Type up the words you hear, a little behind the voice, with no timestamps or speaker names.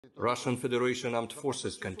Russian Federation armed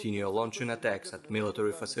forces continue launching attacks at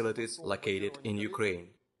military facilities located in Ukraine.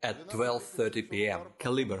 At 12:30 p.m.,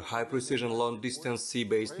 Caliber high-precision long-distance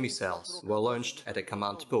sea-based missiles were launched at a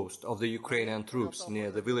command post of the Ukrainian troops near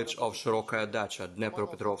the village of Shirokaya Dacha,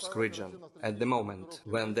 Dnepropetrovsk region, at the moment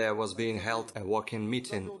when there was being held a walk-in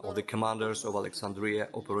meeting of the commanders of Alexandria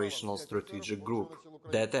Operational Strategic Group.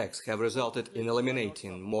 The attacks have resulted in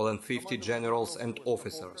eliminating more than 50 generals and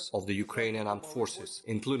officers of the Ukrainian armed forces,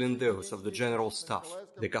 including those of the General Staff,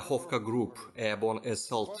 the Kakhovka Group, airborne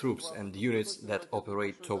assault troops and units that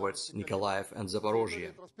operate towards Nikolaev and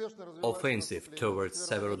Zaporozhye. Offensive towards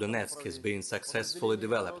Sievierodonetsk is being successfully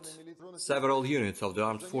developed. Several units of the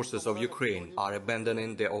armed forces of Ukraine are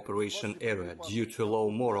abandoning the operation area due to low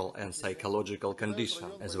moral and psychological condition,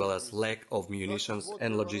 as well as lack of munitions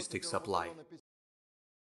and logistic supply.